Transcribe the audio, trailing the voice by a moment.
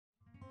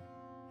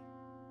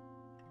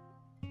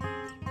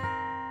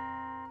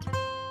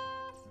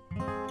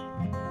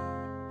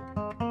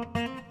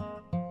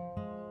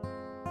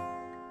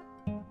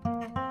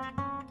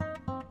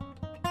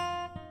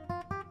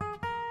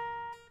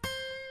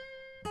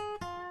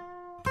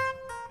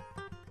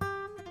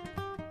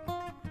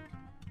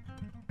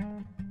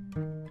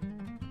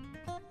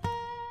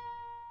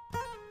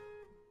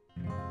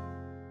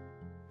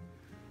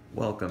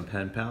Welcome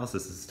Pen Pals,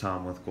 this is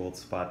Tom with Gold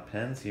Spot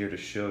Pens here to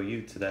show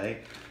you today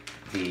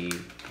the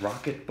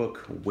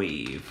Rocketbook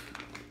Wave,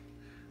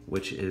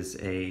 which is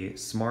a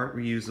smart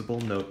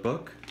reusable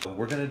notebook.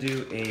 We're going to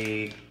do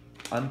a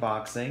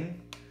unboxing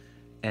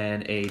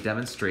and a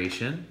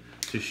demonstration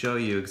to show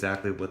you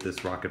exactly what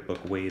this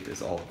Rocketbook Wave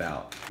is all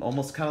about.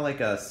 Almost kind of like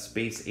a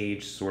space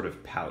age sort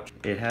of pouch.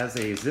 It has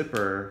a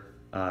zipper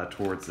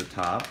towards the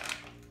top,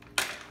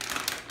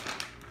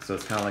 so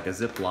it's kind of like a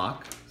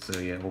Ziploc. So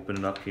you open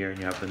it up here and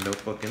you have the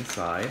notebook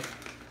inside.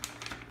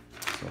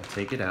 So I'll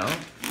take it out.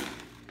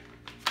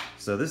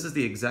 So this is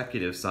the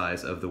executive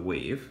size of the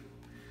Wave.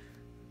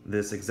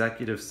 This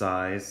executive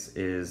size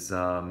is it's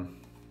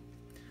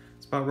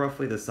about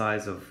roughly the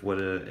size of what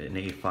an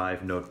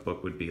A5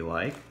 notebook would be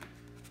like.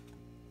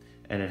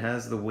 And it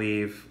has the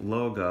Wave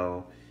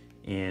logo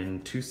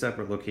in two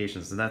separate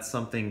locations, and that's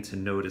something to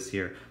notice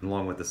here,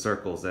 along with the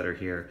circles that are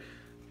here.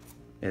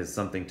 Is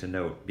something to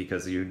note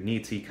because you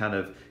need to kind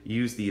of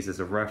use these as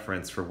a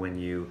reference for when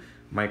you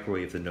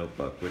microwave the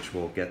notebook, which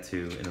we'll get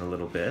to in a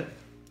little bit.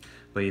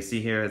 But you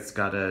see here it's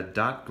got a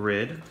dot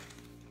grid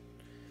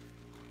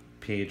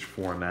page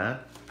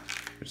format,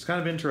 which is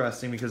kind of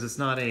interesting because it's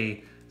not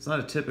a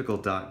typical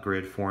dot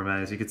grid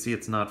format. As you can see,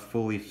 it's not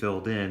fully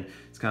filled in.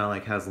 It's kind of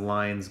like has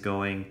lines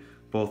going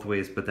both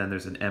ways, but then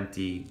there's an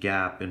empty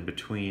gap in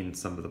between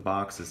some of the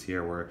boxes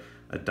here where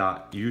a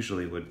dot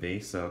usually would be,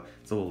 so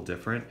it's a little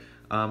different.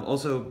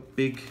 Also,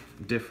 big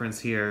difference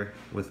here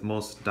with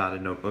most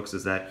dotted notebooks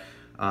is that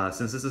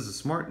since this is a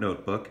smart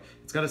notebook,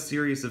 it's got a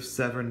series of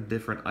 7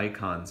 different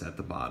icons at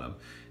the bottom.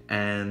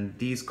 And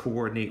these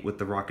coordinate with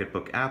the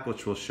Rocketbook app,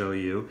 which will show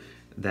you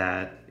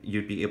that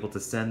you'd be able to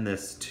send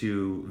this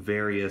to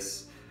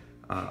various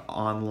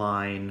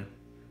online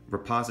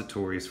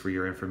repositories for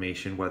your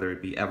information, whether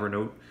it be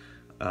Evernote,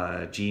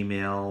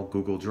 Gmail,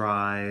 Google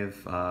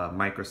Drive,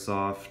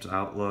 Microsoft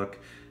Outlook,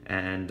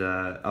 and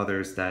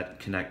others that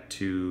connect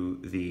to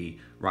the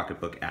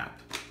Rocketbook app.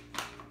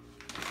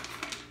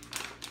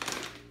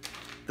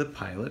 The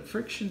Pilot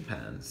Frixion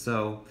pen.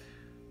 So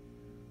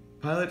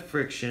Pilot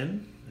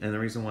Frixion, and the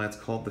reason why it's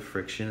called the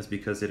Frixion is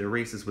because it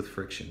erases with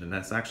friction, and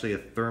that's actually a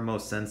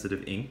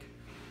thermosensitive ink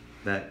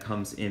that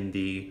comes in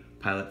the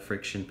Pilot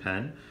Frixion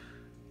pen,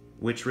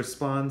 which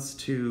responds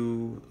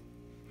to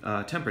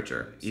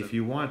temperature. So if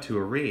you want to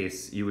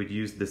erase, you would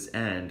use this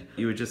end.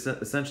 You would just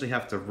essentially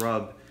have to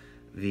rub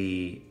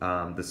the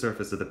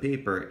surface of the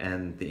paper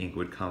and the ink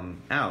would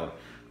come out.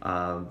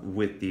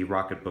 With the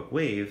Rocketbook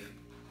Wave,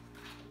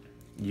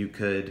 you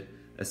could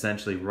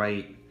essentially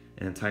write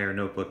an entire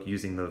notebook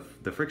using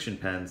the Frixion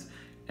pens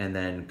and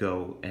then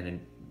go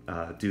and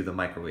do the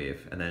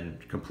microwave and then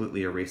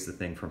completely erase the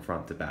thing from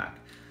front to back.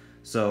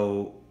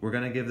 So we're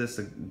going to give this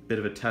a bit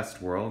of a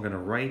test whirl. I'm going to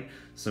write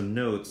some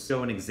notes,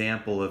 show an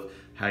example of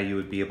how you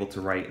would be able to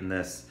write in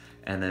this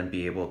and then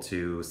be able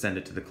to send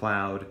it to the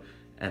cloud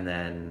and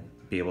then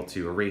be able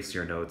to erase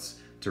your notes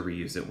to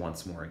reuse it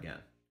once more again.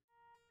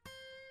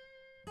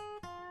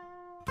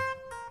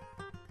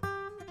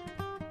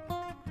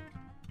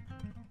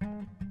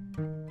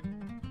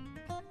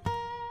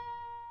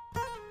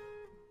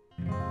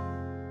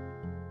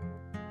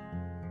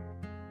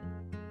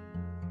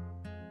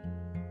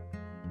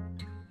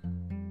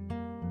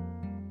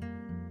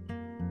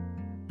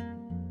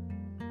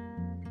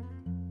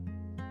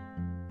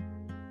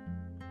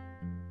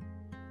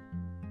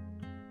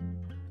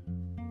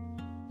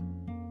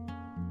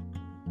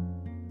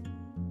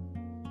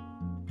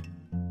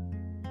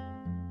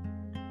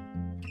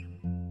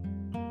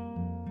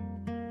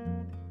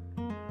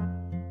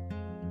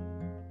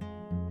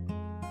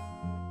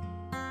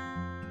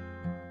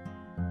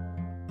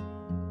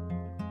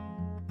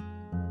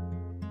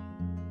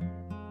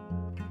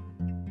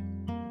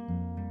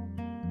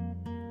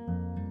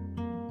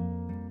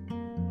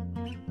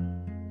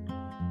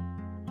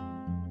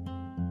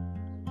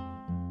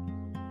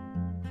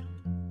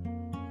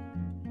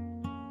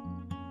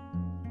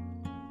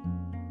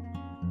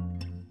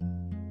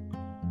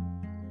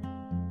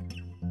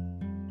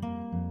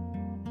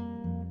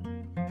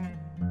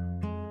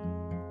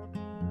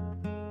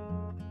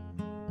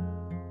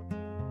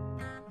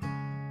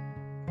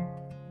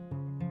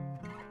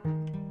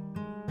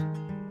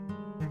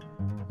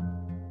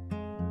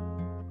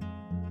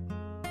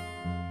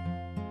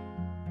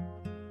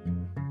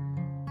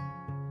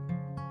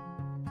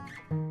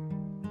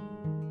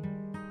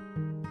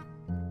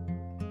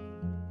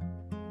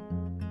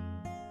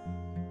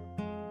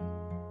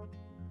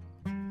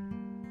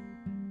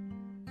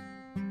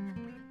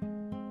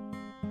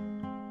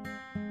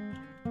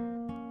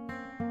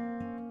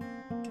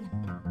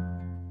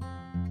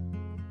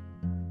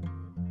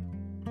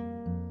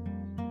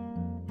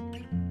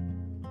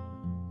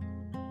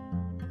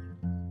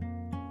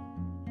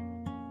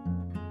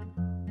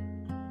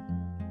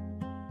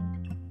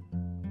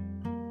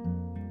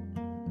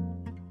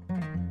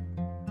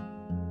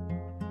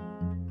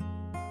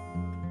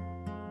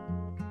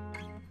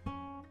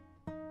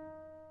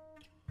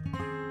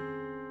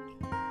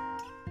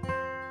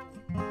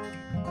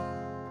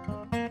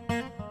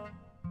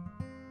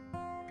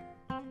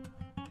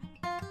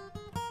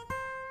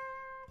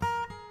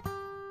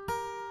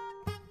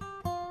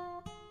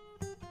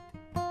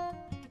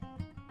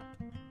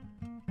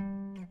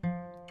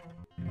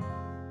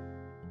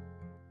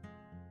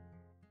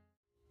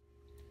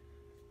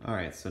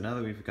 Alright, so now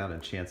that we've got a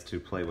chance to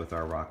play with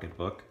our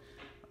Rocketbook,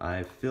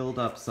 I've filled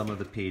up some of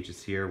the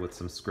pages here with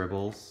some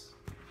scribbles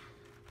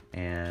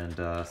and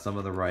some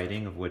of the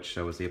writing, of which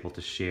I was able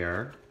to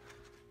share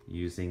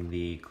using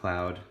the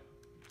Cloud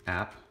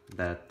app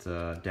that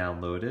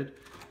downloaded.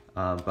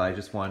 But I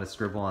just wanted to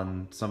scribble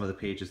on some of the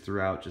pages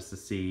throughout just to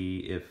see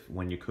if,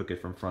 when you cook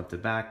it from front to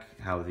back,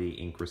 how the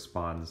ink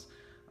responds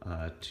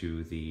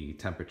to the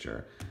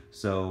temperature.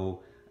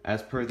 So,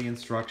 as per the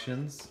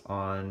instructions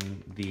on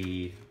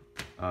the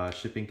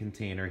shipping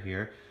container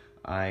here,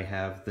 I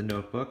have the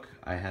notebook,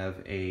 I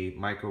have a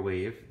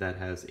microwave that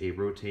has a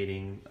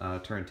rotating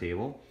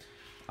turntable.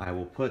 I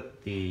will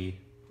put the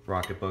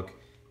Rocketbook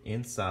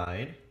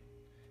inside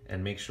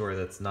and make sure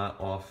that's not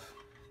off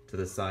to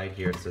the side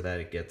here so that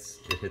it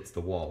hits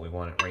the wall. We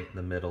want it right in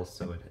the middle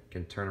so it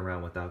can turn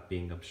around without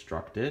being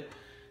obstructed.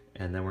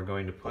 And then we're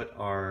going to put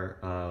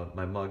our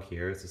my mug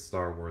here. It's a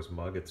Star Wars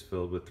mug. It's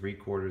filled with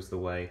 3/4 the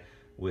way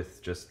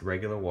with just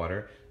regular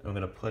water. I'm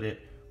going to put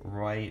it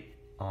right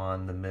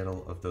on the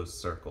middle of those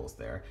circles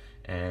there.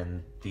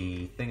 And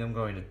the thing I'm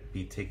going to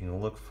be taking a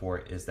look for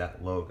is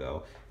that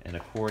logo. And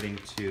according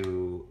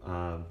to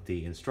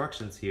the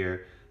instructions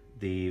here,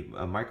 the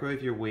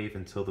microwave your wave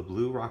until the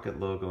blue rocket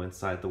logo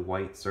inside the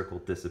white circle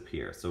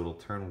disappears. So it'll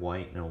turn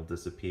white and it'll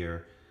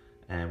disappear.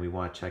 And we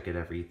want to check it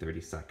every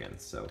 30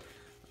 seconds. So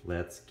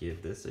let's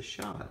give this a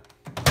shot.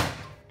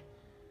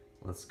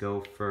 Let's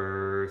go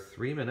for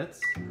 3 minutes.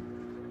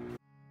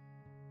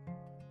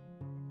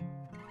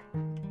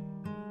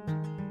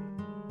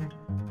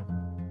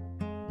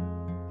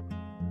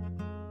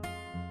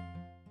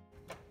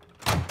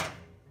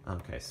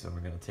 Okay, so we're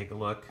going to take a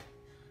look.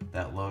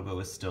 That logo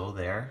is still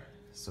there,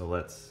 so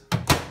let's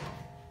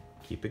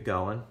keep it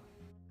going.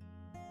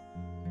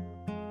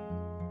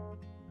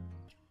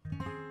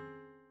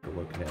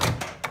 Look now.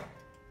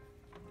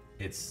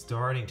 It's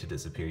starting to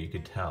disappear, you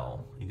could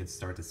tell. You can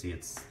start to see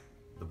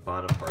the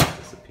bottom part is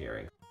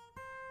disappearing.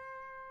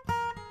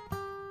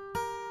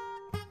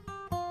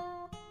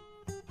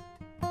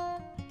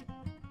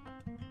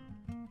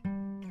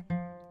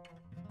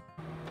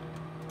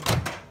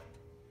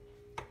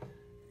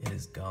 It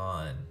is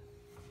gone.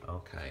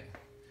 Okay,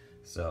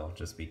 so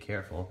just be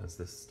careful because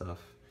this stuff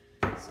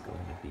is going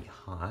to be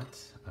hot,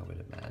 I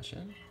would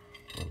imagine.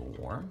 A little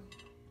warm.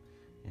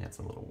 Yeah, it's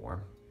a little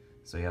warm.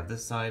 So you have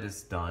this side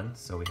is done,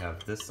 so we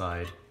have this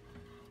side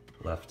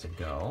left to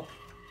go.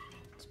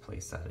 Let's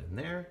place that in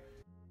there.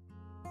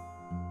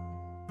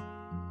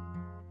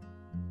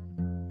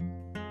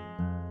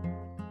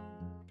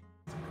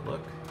 Take a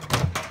look.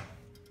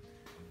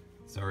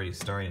 It's already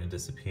starting to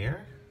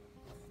disappear.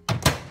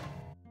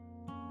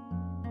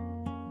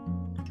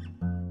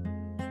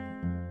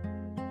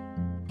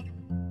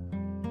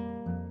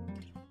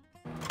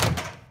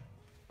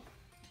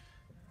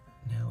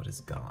 Is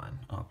gone.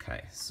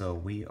 Okay, so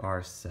we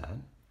are set.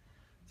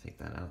 Take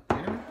that out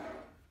there.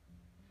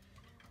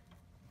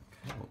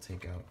 Okay, we'll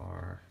take out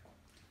our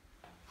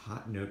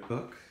hot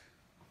notebook.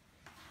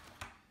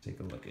 Take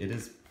a look. It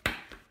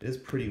is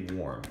pretty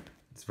warm.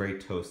 It's very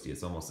toasty.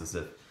 It's almost as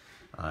if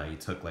you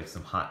took like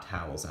some hot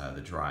towels out of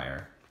the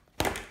dryer.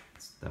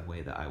 It's the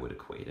way that I would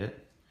equate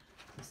it.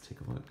 Let's take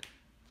a look.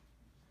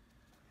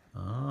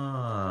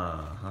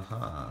 Ah,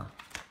 haha.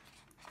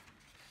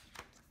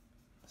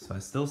 So I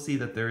still see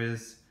that there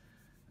is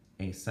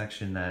a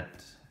section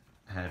that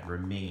had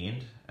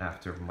remained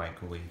after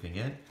microwaving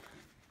it,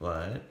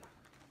 but it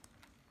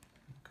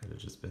could have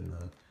just been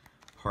the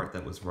part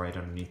that was right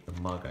underneath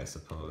the mug, I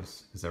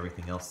suppose, because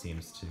everything else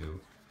seems to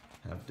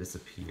have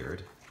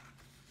disappeared.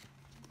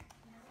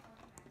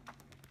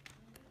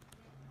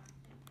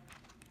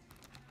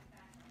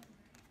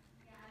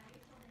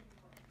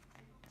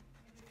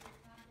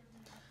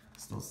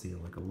 Still see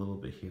like a little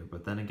bit here,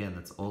 but then again,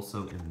 it's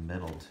also in the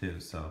middle too,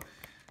 so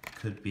it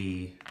could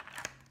be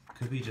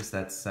just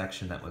that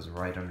section that was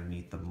right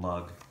underneath the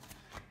mug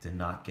did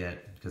not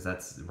get, because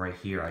that's right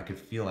here. I could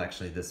feel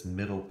actually this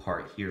middle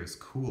part here is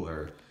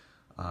cooler.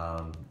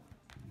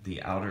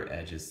 The outer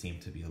edges seem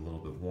to be a little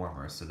bit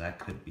warmer, so that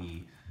could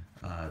be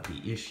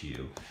the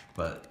issue.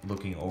 But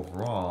looking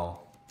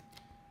overall,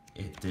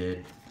 it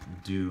did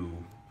do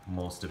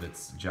most of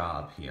its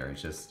job here. It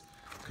just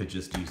could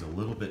just use a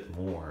little bit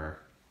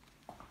more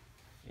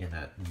in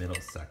that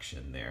middle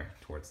section there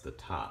towards the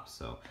top.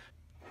 So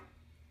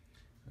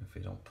if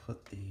we don't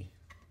put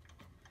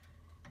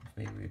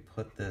maybe we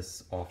put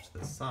this off to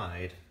the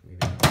side, maybe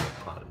it's not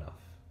hot enough.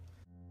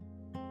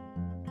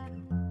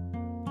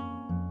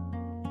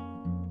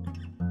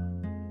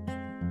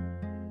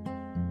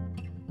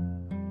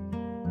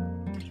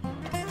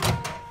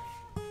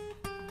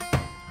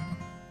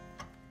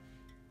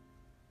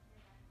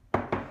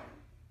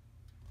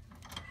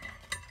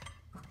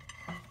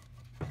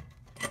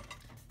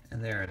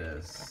 And there it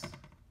is.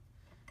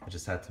 I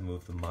just had to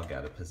move the mug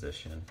out of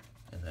position,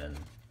 and then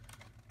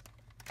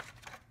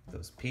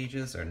those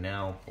pages are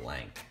now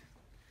blank,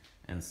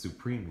 and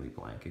supremely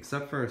blank,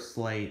 except for a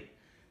slight,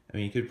 I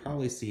mean, you could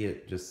probably see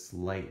it just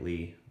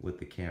slightly with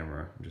the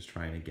camera. I'm just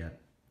trying to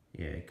get,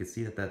 yeah, you can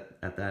see that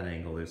at that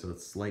angle, there's a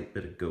slight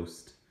bit of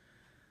ghost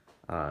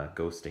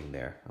ghosting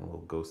there, a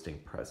little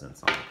ghosting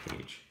presence on the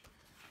page.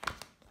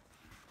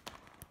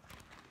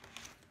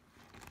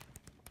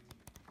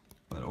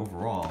 But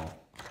overall,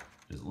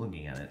 just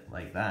looking at it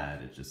like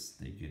that, it just,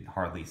 you could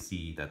hardly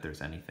see that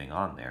there's anything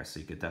on there. So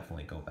you could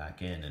definitely go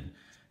back in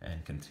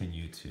and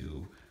continue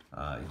to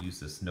use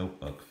this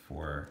notebook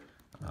for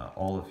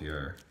all of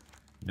your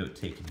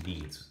note-taking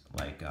needs,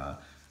 like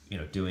you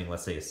know, doing,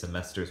 let's say, a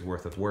semester's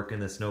worth of work in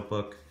this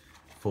notebook,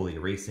 fully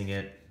erasing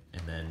it,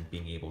 and then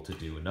being able to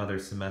do another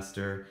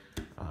semester,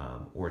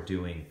 or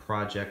doing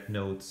project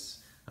notes,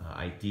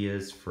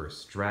 ideas,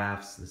 first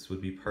drafts. This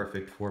would be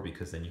perfect for,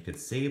 because then you could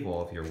save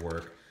all of your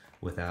work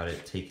without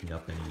it taking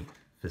up any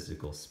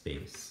physical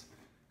space.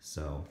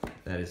 So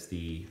that is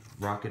the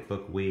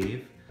Rocketbook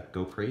Wave.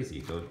 Go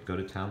crazy, go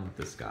to town with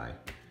this guy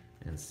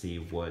and see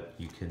what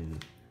you can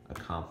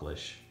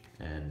accomplish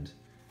and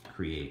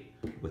create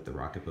with the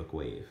Rocketbook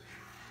Wave.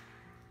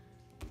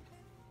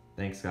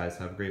 Thanks guys,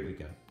 have a great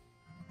weekend.